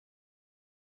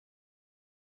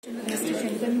Mr.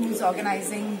 Chintan, who is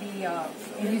organizing the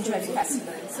Indian Jewellery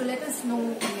Festival. So let us know,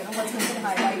 what's going to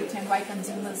highlight and why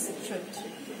consumers should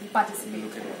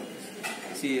participate.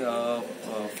 See,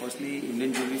 firstly,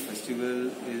 Indian Jewellery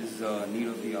Festival is need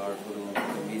of the hour. For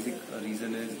the basic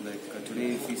reason is like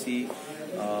today, if we see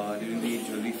during the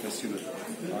jewellery festival,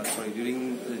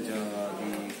 during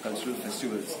the cultural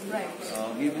festivals, Right.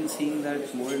 We've been seeing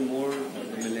that more and more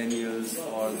the millennials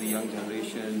or the young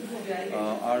generation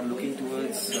are looking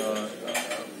towards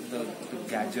the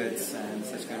gadgets and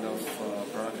such kind of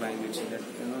product line which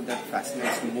that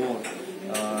fascinates more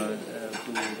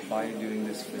to buy during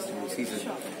this festival season.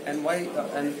 Sure. And why?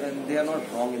 And they are not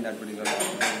wrong in that particular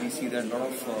part. We see that a lot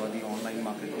of the online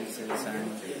marketplaces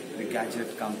and the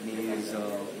gadget companies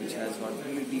which has got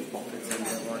really deep pockets, and they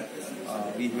have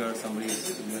got we hear somebody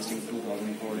is investing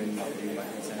 2,000 crore in marketing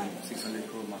budgets and 600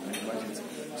 crore marketing budgets.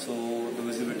 So the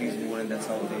visibility is more, and that's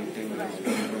how they take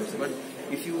those. But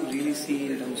if you really see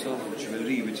in terms of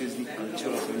jewelry, which is the culture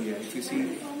of India, if you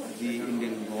see the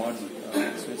Indian gods,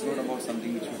 so it's not about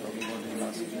something which we're talking about in the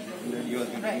last 100 years.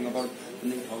 We're talking about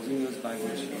 1,000 years back,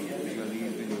 which jewelry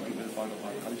has been a integral part of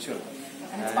our culture.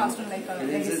 And it's passed on like a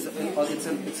legacy.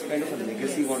 It's kind of a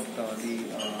legacy what the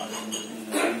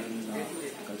Indian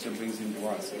culture brings into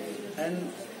us.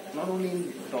 And not only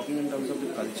in talking in terms of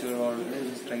the culture or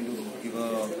just trying to give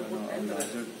a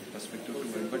larger perspective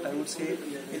to it, but I would say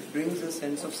it brings a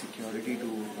sense of security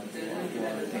to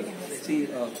our thing. See,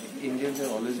 Indians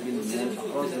have always been known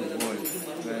across the world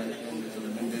when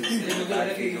there's a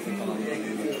bad phase of economic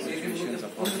situations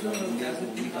across the world. India is the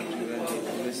only country where they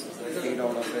always stayed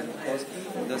out of it because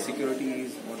the security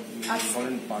is what the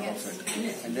important part of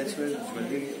it. And that's where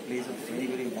jewelry plays a very,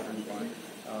 very important part.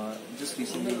 Just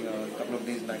recently, a couple of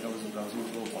days back, I was browsing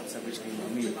through WhatsApp, which came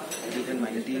on me. In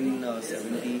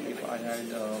 1970, if I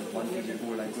had 1 kg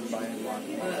gold, I could buy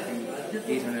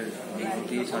 800.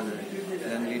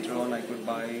 Then later on, I could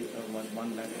buy 1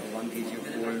 kg of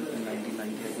gold. In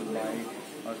 1990, I could buy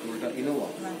a Toyota Innova.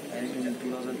 And in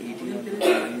 2018 or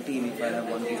 2019, if I have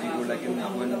 1 kg gold, I can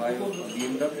go and buy a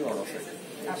BMW out of it.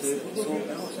 So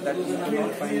that you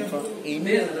cannot find for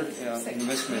any other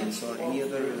investments or any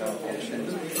other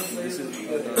options. This is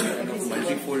the kind of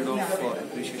multifold of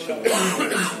appreciation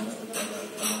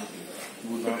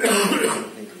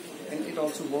and it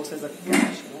also works as a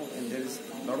cash, and there is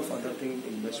a lot of other things,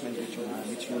 investment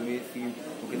which you may feel,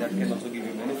 okay, that can also give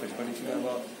you benefits. But if you have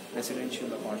a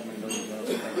residential apartment or you have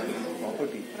a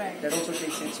property, right, that also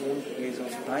takes its own phase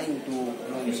of time to,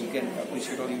 you can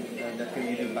appreciate or that can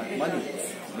give you back money,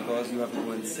 because you have to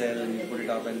go and sell and you put it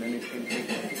up, and then it can take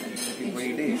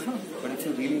 20 days. But if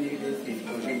you really need it in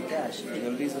urgent cash,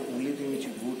 jewelry is the only thing which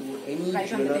you go to any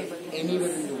jeweler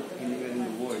anywhere in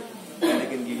the world, and they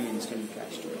can give you instant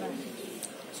cash to it.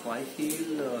 So I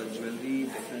feel jewelry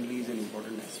definitely is an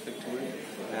important aspect to it.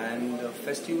 And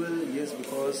festival, yes,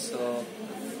 because it's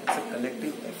a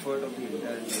collective effort of the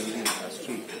entire jewelry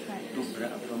industry to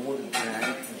promote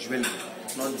brand jewelry,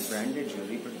 not branded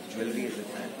jewelry, but jewelry as a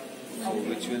brand. So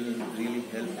which will really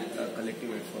help a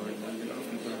collective effort, and a lot of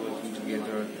people working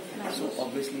together. So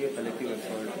obviously a collective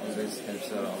effort always helps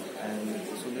around, and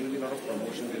so there will be a lot of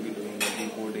promotion we'll be doing, we'll be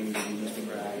coding, we'll be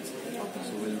newspaper ads.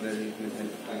 So it will help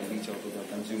to reach out to the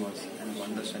consumers and to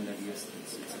understand that yes,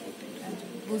 it's a good thing to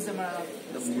do. Boost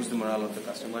the morale of the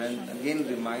customer, and again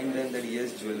remind them that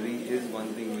yes, jewelry is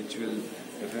one thing which will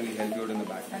definitely help you out in the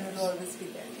back. And it will always be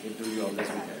there. It will always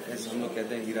be there. As हम लोग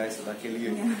कहते हैं हीरा है सदा के लिए,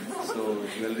 so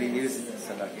jewelry is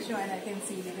सदा के लिए. Sure, and I can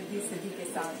see Riddhi Siddhi के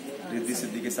साथ. Riddhi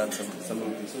Siddhi के साथ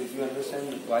समृद्धि. So if you understand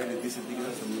why Riddhi Siddhi के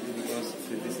साथ समृद्धि, because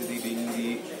Riddhi Siddhi being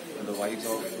the wives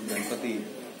of Ganpati,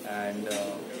 and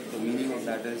the meaning of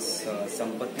that is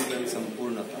Sampatti and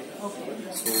Sampurnata. Okay.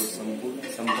 So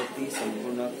Sampatti,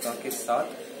 Sampurnata के साथ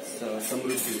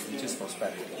समृद्धि, which is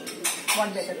prosperity. What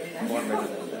better than that? What better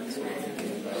than that? So I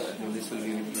think this will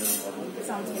really be an important.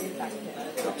 Sounds very practical.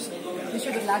 Absolutely. Wish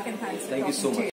you good luck and thanks for Thank you so much.